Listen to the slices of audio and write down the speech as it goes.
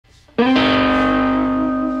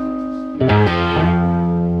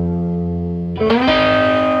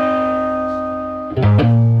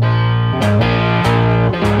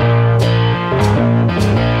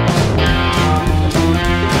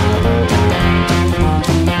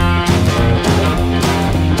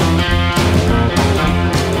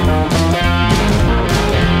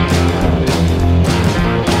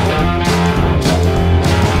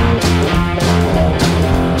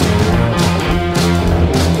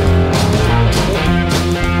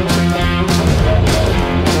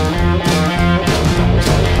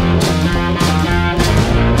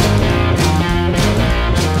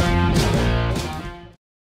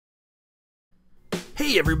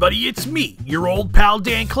everybody, it's me, your old pal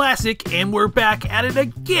Dan Classic, and we're back at it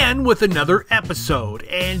again with another episode.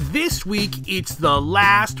 And this week, it's the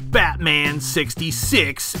last Batman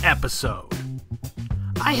 66 episode.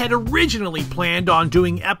 I had originally planned on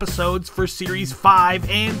doing episodes for Series 5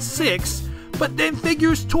 and 6, but then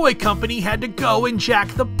Figures Toy Company had to go and jack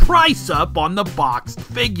the price up on the boxed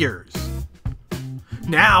figures.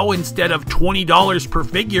 Now, instead of $20 per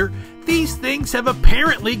figure, these things have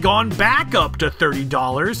apparently gone back up to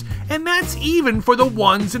 $30, and that's even for the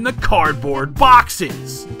ones in the cardboard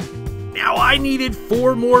boxes. Now, I needed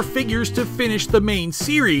 4 more figures to finish the main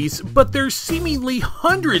series, but there's seemingly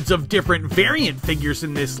hundreds of different variant figures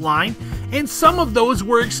in this line, and some of those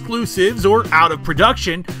were exclusives or out of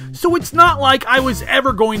production, so it's not like I was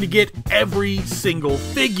ever going to get every single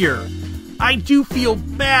figure. I do feel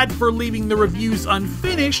bad for leaving the reviews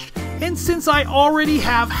unfinished, and since I already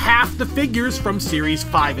have half the figures from Series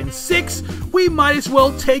 5 and 6, we might as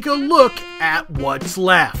well take a look at what's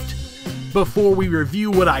left. Before we review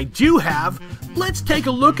what I do have, let's take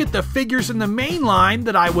a look at the figures in the main line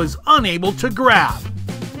that I was unable to grab.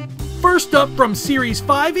 First up from Series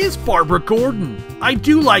 5 is Barbara Gordon. I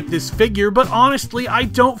do like this figure, but honestly I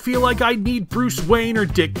don't feel like I need Bruce Wayne or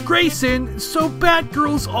Dick Grayson, so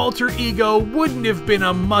Batgirl's alter ego wouldn't have been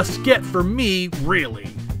a must-get for me, really.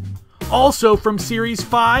 Also from Series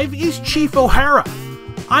 5 is Chief O'Hara.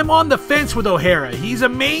 I'm on the fence with O'Hara. He's a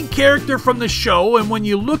main character from the show, and when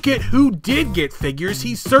you look at who did get figures,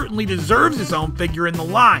 he certainly deserves his own figure in the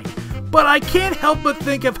line. But I can't help but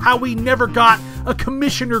think of how we never got a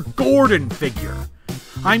Commissioner Gordon figure.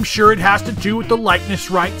 I'm sure it has to do with the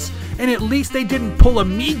likeness rights, and at least they didn't pull a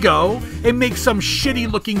Mego and make some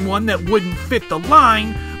shitty looking one that wouldn't fit the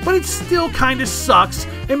line, but it still kinda sucks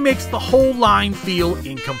and makes the whole line feel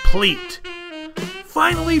incomplete.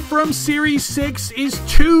 Finally, from Series 6 is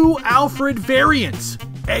 2 Alfred variants,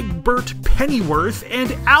 Egbert Pennyworth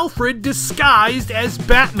and Alfred disguised as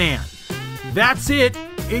Batman. That's it.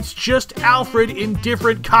 It's just Alfred in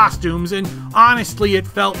different costumes, and honestly it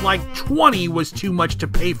felt like 20 was too much to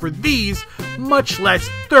pay for these, much less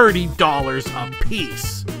 $30 a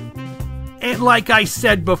piece. And like I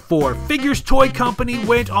said before, Figures Toy Company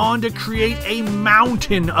went on to create a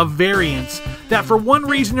mountain of variants that for one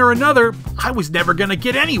reason or another, I was never gonna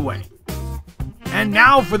get anyway. And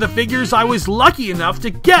now for the figures I was lucky enough to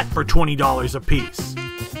get for $20 a piece.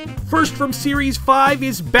 First from Series 5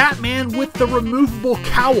 is Batman with the removable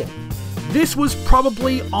cowl. This was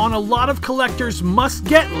probably on a lot of collectors'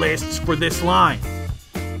 must-get lists for this line.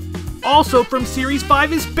 Also from Series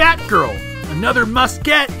 5 is Batgirl, another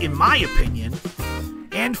must-get in my opinion.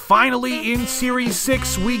 And finally in Series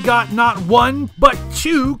 6 we got not 1, but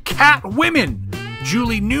 2 Catwomen,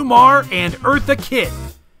 Julie Newmar and Eartha Kitt.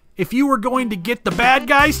 If you were going to get the bad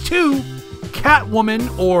guys too,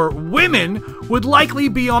 Catwoman or women would likely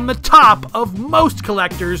be on the top of most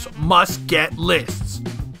collectors' must-get lists.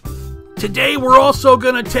 Today we're also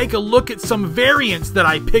going to take a look at some variants that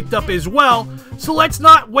I picked up as well, so let's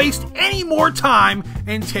not waste any more time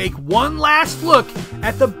and take one last look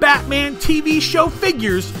at the Batman TV show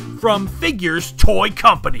figures from Figures Toy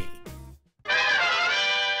Company.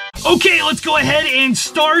 Okay, let's go ahead and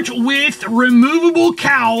start with removable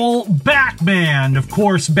cowl Batman. Of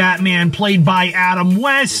course, Batman played by Adam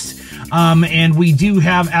West, and we do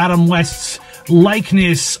have Adam West's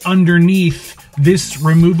likeness underneath this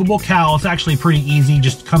removable cowl. It's actually pretty easy,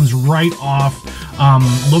 just comes right off,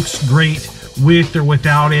 looks great with or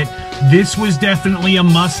without it. This was definitely a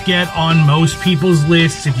must-get on most people's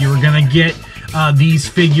lists if you were gonna get these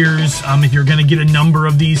figures, if you're gonna get a number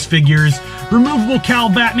of these figures. Removable cowl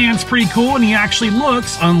Batman's pretty cool, and he actually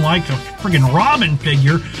looks, unlike a friggin' Robin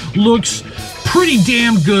figure, looks pretty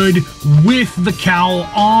damn good with the cowl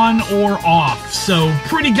on or off. So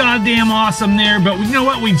pretty goddamn awesome there. But you know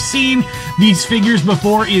what? We've seen these figures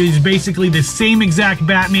before. It is basically the same exact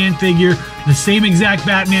Batman figure, the same exact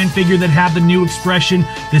Batman figure that had the new expression,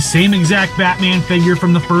 the same exact Batman figure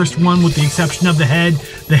from the first one with the exception of the head.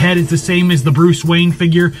 The head is the same as the Bruce Wayne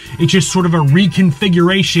figure. It's just sort of a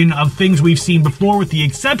reconfiguration of things we've seen before with the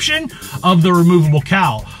exception of the removable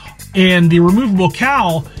cowl. And the removable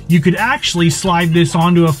cowl, you could actually slide this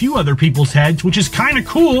onto a few other people's heads, which is kind of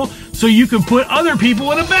cool, so you could put other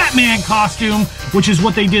people in a Batman costume, which is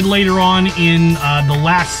what they did later on in the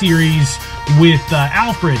last series with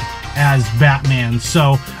Alfred as Batman.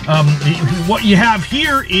 So what you have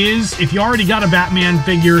here is, if you already got a Batman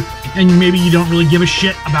figure, and maybe you don't really give a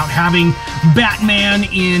shit about having Batman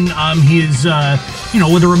in his,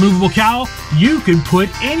 with a removable cowl, you could put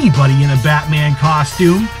anybody in a Batman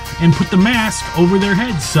costume and put the mask over their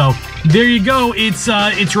heads. So there you go.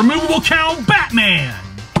 It's removable cowl Batman.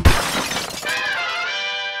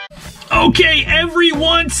 Okay, every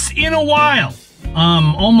once in a while,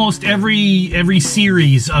 almost every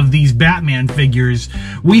series of these Batman figures,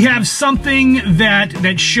 we have something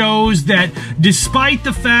that shows that despite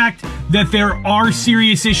the fact that there are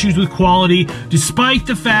serious issues with quality, despite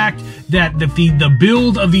the fact that the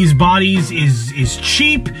build of these bodies is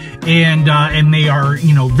cheap and they are,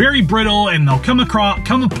 you know, very brittle, and they'll come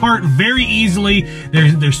apart very easily.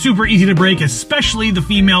 They're super easy to break, especially the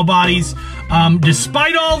female bodies.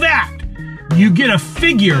 Despite all that, you get a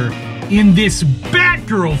figure in this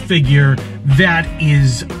Batgirl figure that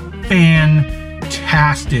is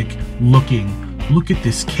fantastic looking. Look at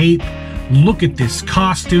this cape. Look at this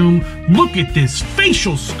costume. Look at this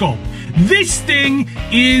facial sculpt. This thing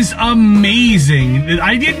is amazing.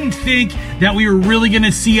 I didn't think that we were really going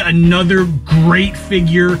to see another great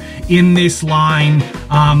figure in this line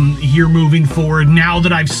here moving forward. Now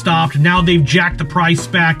that I've stopped, now they've jacked the price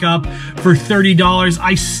back up for $30.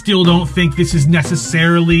 I still don't think this is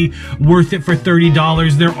necessarily worth it for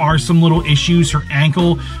 $30. There are some little issues. Her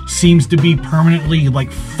ankle seems to be permanently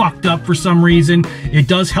like fucked up for some reason. It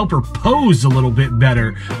does help her pose a little bit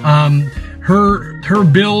better. Her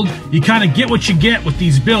build, you kind of get what you get with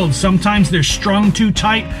these builds. Sometimes they're strung too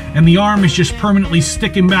tight and the arm is just permanently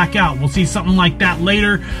sticking back out. We'll see something like that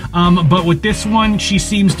later. But with this one, she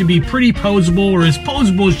seems to be pretty posable, or as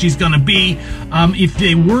posable as she's gonna be if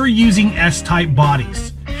they were using S-type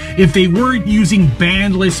bodies. If they were using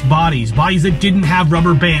bandless bodies that didn't have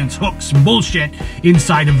rubber bands, hooks, and bullshit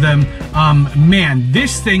inside of them, man,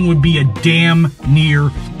 this thing would be a damn near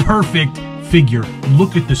perfect figure.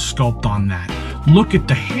 Look at the sculpt on that. Look at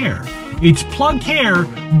the hair. It's plugged hair,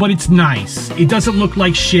 but it's nice. It doesn't look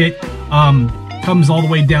like shit. Comes all the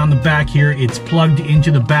way down the back here. It's plugged into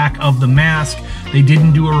the back of the mask. They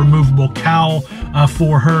didn't do a removable cowl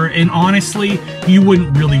for her, and honestly, you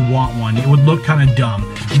wouldn't really want one. It would look kind of dumb.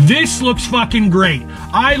 This looks fucking great.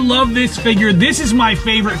 I love this figure. This is my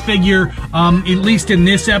favorite figure, at least in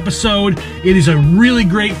this episode. It is a really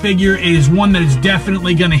great figure. It is one that is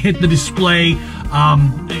definitely going to hit the display,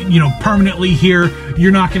 you know, permanently here.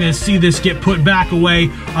 You're not going to see this get put back away.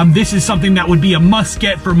 This is something that would be a must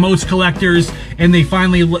get for most collectors, and they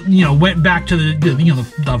finally, you know, went back to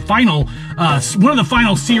the final, one of the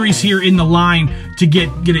final series here in the line to get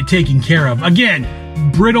it taken care of. Again,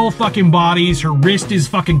 brittle fucking bodies. Her wrist is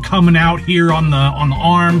fucking coming out here on the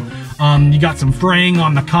arm. You got some fraying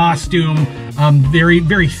on the costume. Very,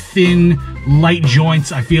 very thin, light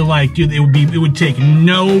joints. I feel like, dude, it would take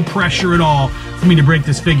no pressure at all for me to break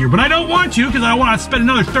this figure. But I don't want to, because I don't want to spend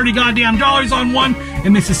another $30 goddamn on one,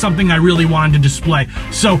 and this is something I really wanted to display.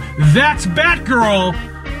 So that's Batgirl.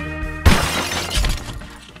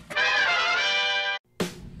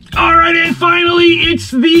 Alright, and finally,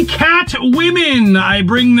 it's the Catwomen. I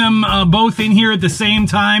bring them both in here at the same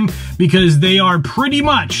time because they are pretty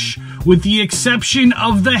much, with the exception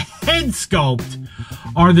of the head sculpt,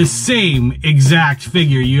 are the same exact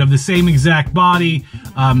figure. You have the same exact body,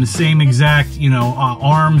 same exact, you know,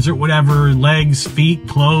 arms or whatever, legs, feet,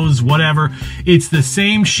 clothes, whatever. It's the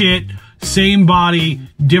same shit, same body,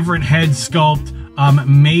 different head sculpt.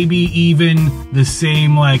 Maybe even the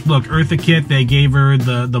same, like, look, Eartha Kitt, they gave her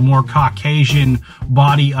the more Caucasian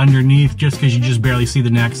body underneath just because you just barely see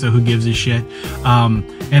the neck, so who gives a shit?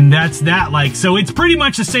 And that's that, like, so it's pretty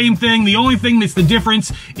much the same thing. The only thing that's the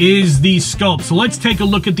difference is the sculpt. So let's take a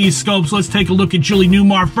look at these sculpts. Let's take a look at Julie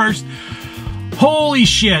Newmar first. Holy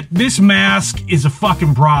shit, this mask is a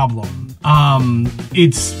fucking problem.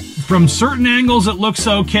 It's, from certain angles it looks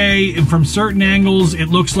okay, and from certain angles it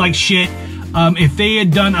looks like shit. If they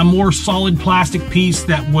had done a more solid plastic piece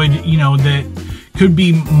that would, you know, that could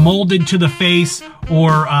be molded to the face,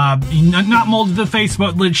 or not molded to the face,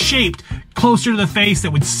 but shaped closer to the face,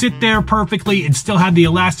 that would sit there perfectly and still have the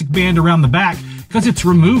elastic band around the back because it's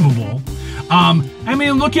removable. I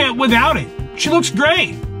mean, look at without it. She looks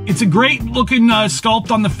great. It's a great looking sculpt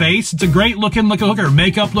on the face. It's a great looking look. Her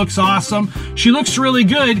makeup looks awesome. She looks really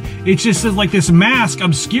good. It's just like this mask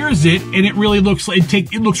obscures it, and it really looks like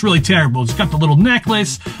it looks really terrible. It's got the little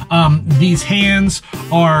necklace. These hands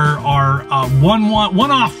are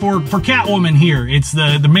one off for Catwoman here. It's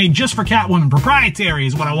the made just for Catwoman, proprietary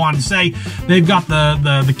is what I wanted to say. They've got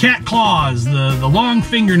the cat claws, the long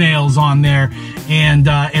fingernails on there, and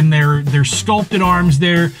their sculpted arms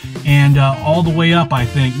there, and all the way up, I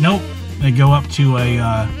think. Nope, they go up to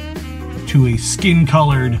a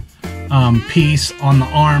skin-colored piece on the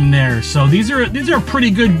arm there. So these are a pretty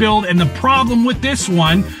good build. And the problem with this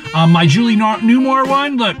one, my Julie Newmar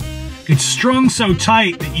one, look, it's strung so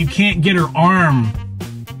tight that you can't get her arm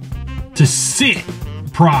to sit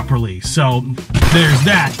properly. So there's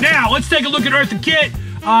that. Now let's take a look at Eartha Kitt.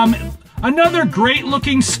 Another great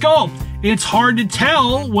looking sculpt. It's hard to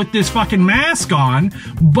tell with this fucking mask on,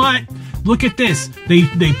 but look at this.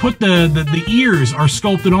 They put the ears are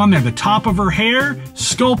sculpted on there. The top of her hair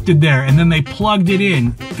sculpted there, and then they plugged it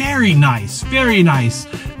in. Very nice, very nice.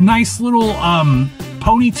 Nice little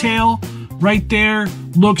ponytail right there.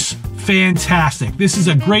 Looks fantastic. This is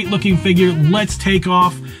a great looking figure. Let's take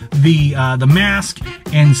off the mask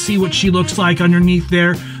and see what she looks like underneath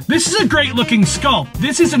there. This is a great looking sculpt.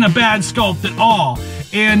 This isn't a bad sculpt at all.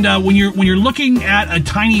 And when you're looking at a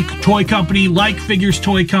tiny toy company like Figures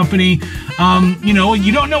Toy Company, you know,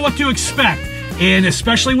 you don't know what to expect. And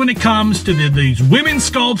especially when it comes to these women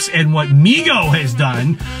sculpts and what Mego has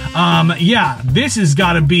done, yeah, this has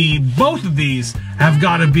got to be, both of these have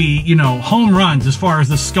got to be, you know, home runs as far as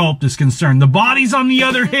the sculpt is concerned. The bodies, on the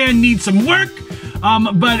other hand, need some work.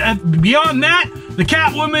 But beyond that, the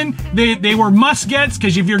Catwoman, they were must-gets,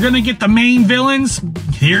 because if you're going to get the main villains,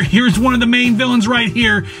 here's one of the main villains right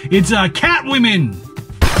here. It's Catwoman.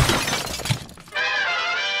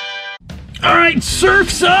 Alright,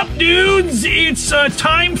 surf's up, dudes! It's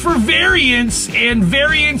time for variants, and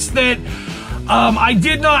variants that I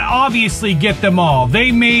did not obviously get them all.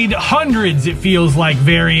 They made hundreds, it feels like,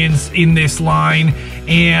 variants in this line,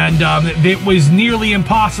 and it was nearly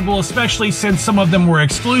impossible, especially since some of them were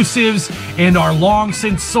exclusives and are long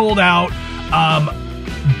since sold out.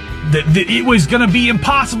 It was going to be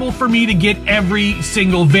impossible for me to get every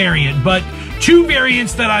single variant, but two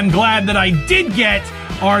variants that I'm glad that I did get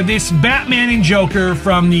are this Batman and Joker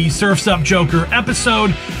from the Surf's Up Joker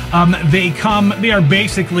episode. They are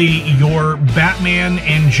basically your Batman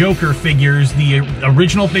and Joker figures, the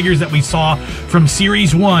original figures that we saw from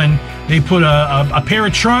Series 1. They put a pair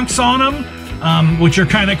of trunks on them, which are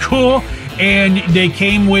kind of cool, and they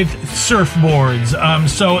came with surfboards.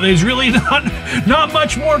 So there's really not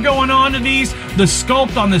much more going on to these. The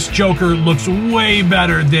sculpt on this Joker looks way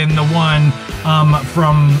better than the one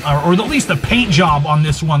or at least the paint job on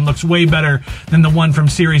this one looks way better than the one from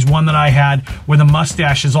Series 1 that I had, where the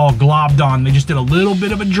mustache is all globbed on. They just did a little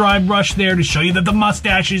bit of a dry brush there to show you that the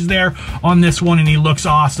mustache is there on this one, and he looks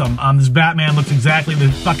awesome. This Batman looks exactly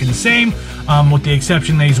the fucking same, with the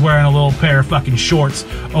exception that he's wearing a little pair of fucking shorts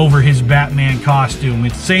over his Batman costume.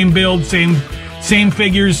 It's same build, same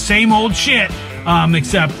figures, same old shit,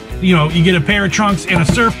 except, you know, you get a pair of trunks and a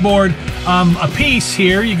surfboard a piece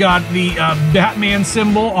here. You got the Batman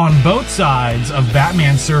symbol on both sides of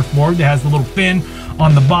Batman's surfboard that has the little fin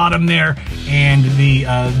on the bottom there, and the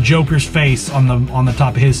Joker's face on the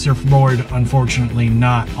top of his surfboard. Unfortunately,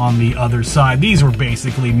 not on the other side. These were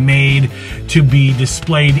basically made to be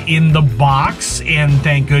displayed in the box, and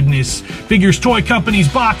thank goodness Figures Toy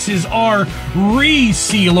Company's boxes are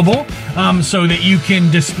resealable, so that you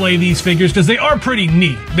can display these figures, because they are pretty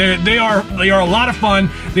neat. They are a lot of fun.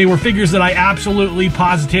 They were figures that I absolutely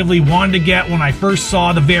positively wanted to get when I first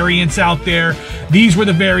saw the variants out there. These were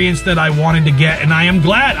the variants that I wanted to get, and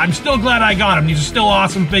I'm still glad I got them. These are still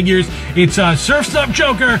awesome figures. It's Surf's Up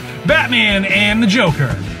Joker, Batman, and the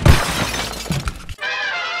Joker.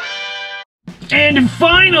 And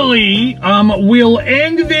finally, we'll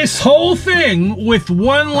end this whole thing with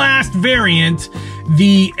one last variant,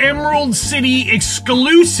 the Emerald City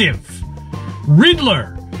exclusive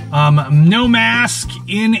Riddler. No mask,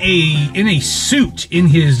 in a suit, in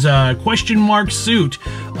his question mark suit,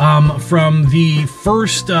 from the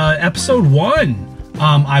first episode 1,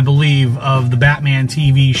 I believe, of the Batman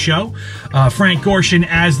TV show. Frank Gorshin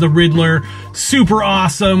as the Riddler, super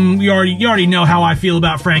awesome. You already know how I feel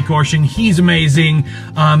about Frank Gorshin. He's amazing.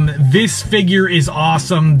 This figure is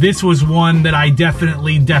awesome. This was one that I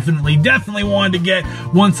definitely wanted to get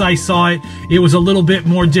once I saw it. It was a little bit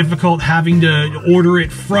more difficult having to order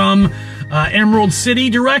it from Emerald City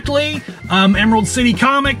directly, Emerald City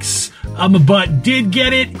Comics, but did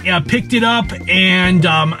get it, picked it up, and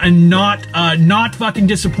not fucking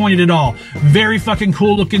disappointed at all. Very fucking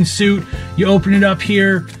cool looking suit. You open it up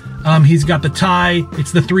here. He's got the tie.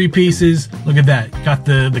 It's the 3 pieces. Look at that. Got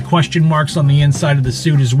the question marks on the inside of the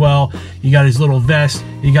suit as well. You got his little vest.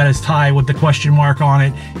 You got his tie with the question mark on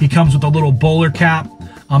it. He comes with a little bowler cap.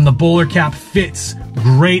 The bowler cap fits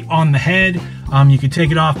great on the head. You can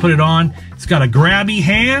take it off, put it on. It's got a grabby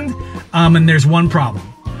hand, and there's one problem.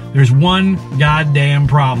 There's one goddamn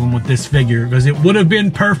problem with this figure, because it would have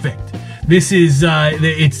been perfect. This is,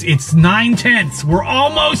 it's 9/10. We're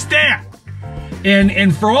almost there.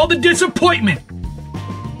 And for all the disappointment,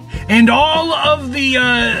 and all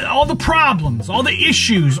the problems, all the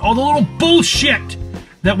issues, all the little bullshit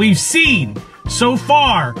that we've seen so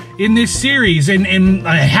far in this series, and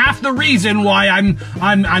half the reason why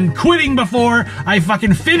I'm quitting before I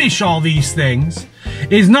fucking finish all these things,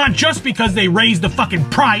 is not just because they raised the fucking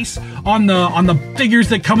price on the figures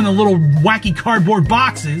that come in the little wacky cardboard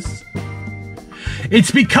boxes.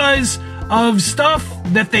 It's because of stuff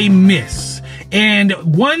that they miss. And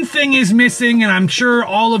one thing is missing, and I'm sure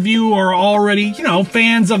all of you are already, you know,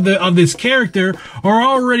 fans of this character, are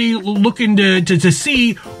already looking to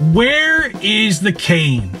see where is the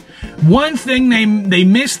cane. One thing they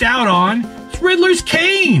missed out on is Riddler's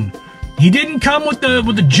cane. He didn't come with the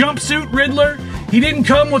jumpsuit Riddler. He didn't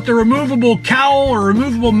come with the removable cowl or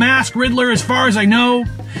removable mask Riddler, as far as I know.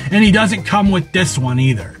 And he doesn't come with this one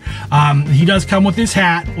either. He does come with his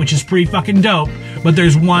hat, which is pretty fucking dope, but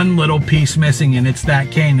there's one little piece missing, and it's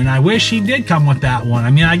that cane, and I wish he did come with that one.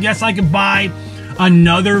 I mean, I guess I could buy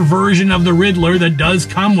another version of the Riddler that does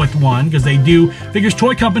come with one, because they do. Figures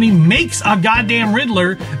Toy Company makes a goddamn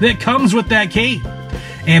Riddler that comes with that cane.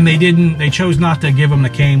 And they chose not to give him the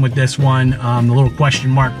cane with this one, the little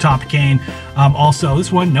question mark top cane. Also,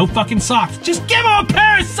 this one, no fucking socks. Just give him a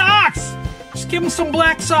pair of socks! Just give him some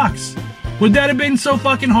black socks. Would that have been so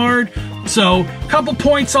fucking hard? So, a couple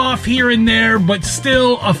points off here and there, but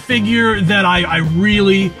still a figure that I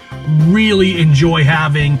really, really enjoy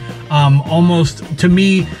having. Almost, to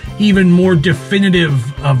me, even more definitive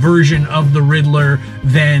version of the Riddler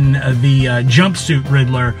than the jumpsuit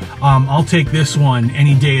Riddler. I'll take this one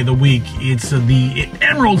any day of the week. It's the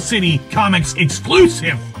Emerald City Comics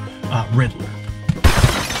exclusive Riddler.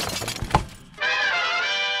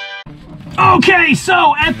 Okay,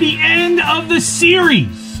 so at the end of the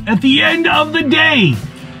series, at the end of the day,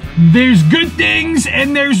 there's good things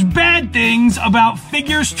and there's bad things about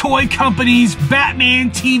Figures Toy Company's Batman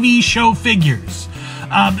TV show figures.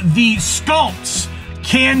 The sculpts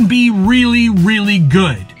can be really, really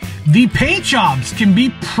good. The paint jobs can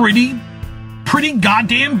be pretty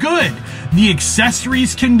goddamn good. The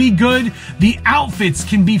accessories can be good. The outfits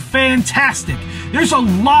can be fantastic. There's a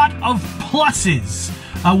lot of pluses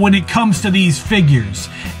when it comes to these figures.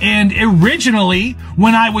 And originally,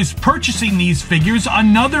 when I was purchasing these figures,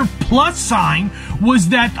 another plus sign was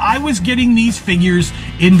that I was getting these figures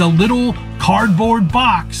in the little cardboard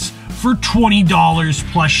box for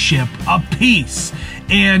 $20 plus ship a piece.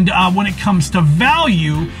 And when it comes to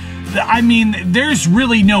value, I mean, there's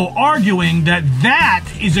really no arguing that that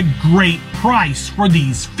is a great price for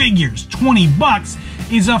these figures. 20 bucks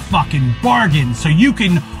is a fucking bargain. So you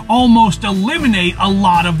can almost eliminate a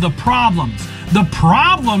lot of the problems. The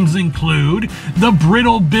problems include the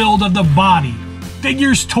brittle build of the body.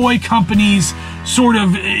 Figures Toy Company's sort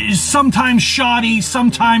of sometimes shoddy,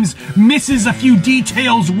 sometimes misses a few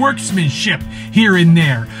details workmanship here and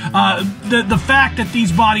there. The fact that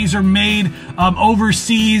these bodies are made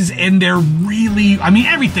overseas and they're really, I mean,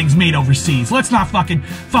 everything's made overseas. Let's not fucking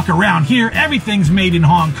fuck around here. Everything's made in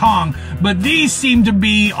Hong Kong, but these seem to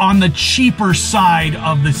be on the cheaper side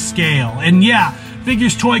of the scale. And yeah,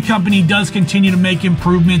 Figures Toy Company does continue to make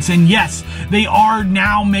improvements, and yes, they are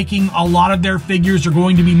now making a lot of their figures, are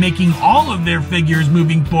going to be making all of their figures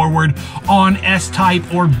moving forward on S-type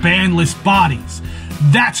or bandless bodies.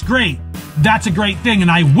 That's great. That's a great thing,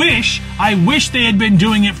 and I wish they had been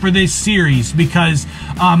doing it for this series, because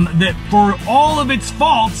that for all of its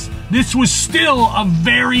faults, this was still a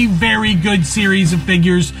very, very good series of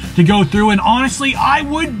figures to go through, and honestly, I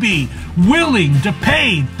would be willing to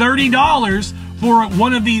pay $30 for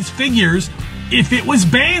one of these figures if it was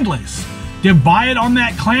bandless. To buy it on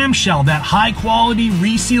that clamshell, that high quality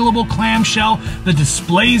resealable clamshell that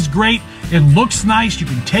displays great, it looks nice, you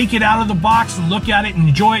can take it out of the box and look at it and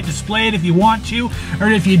enjoy it, display it if you want to, or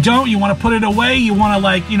if you don't, you want to put it away, you want to,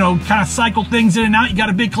 like, you know, kind of cycle things in and out, you got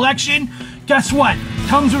a big collection, guess what?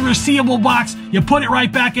 Comes with a resealable box, you put it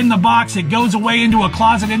right back in the box, it goes away into a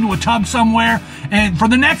closet, into a tub somewhere, and for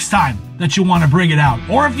the next time that you want to bring it out.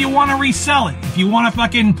 Or if you want to resell it, if you want to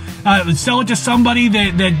fucking sell it to somebody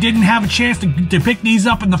that didn't have a chance to pick these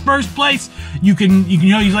up in the first place, you can you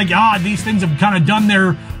know, he's like, these things have kind of done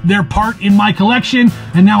their part in my collection,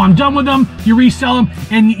 and now I'm done with them. You resell them,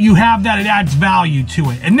 and you have that. It adds value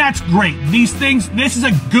to it, and that's great. These things, this is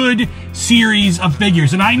a good series of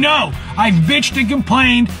figures, and I know I've bitched and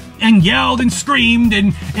complained and yelled and screamed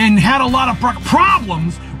and had a lot of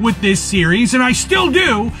problems with this series, and I still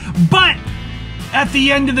do, but at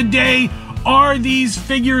the end of the day, are these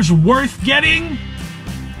figures worth getting?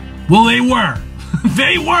 Well, they were.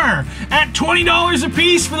 They were. At $20 a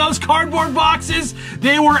piece for those cardboard boxes,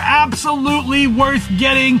 they were absolutely worth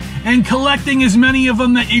getting and collecting as many of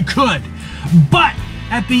them that you could. But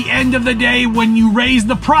at the end of the day, when you raise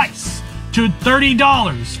the price to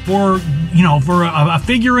 $30 for, you know, for a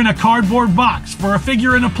figure in a cardboard box, for a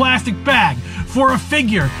figure in a plastic bag, for a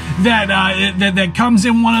figure that comes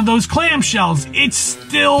in one of those clamshells. It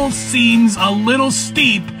still seems a little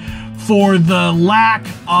steep for the lack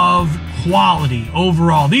of quality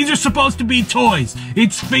overall. These are supposed to be toys.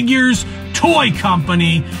 It's Figures Toy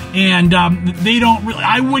Company, and they don't really,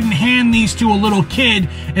 I wouldn't hand these to a little kid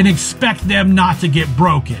and expect them not to get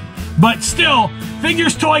broken. But still,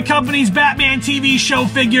 Figures Toy Company's Batman TV show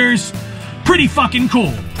figures, pretty fucking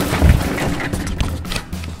cool.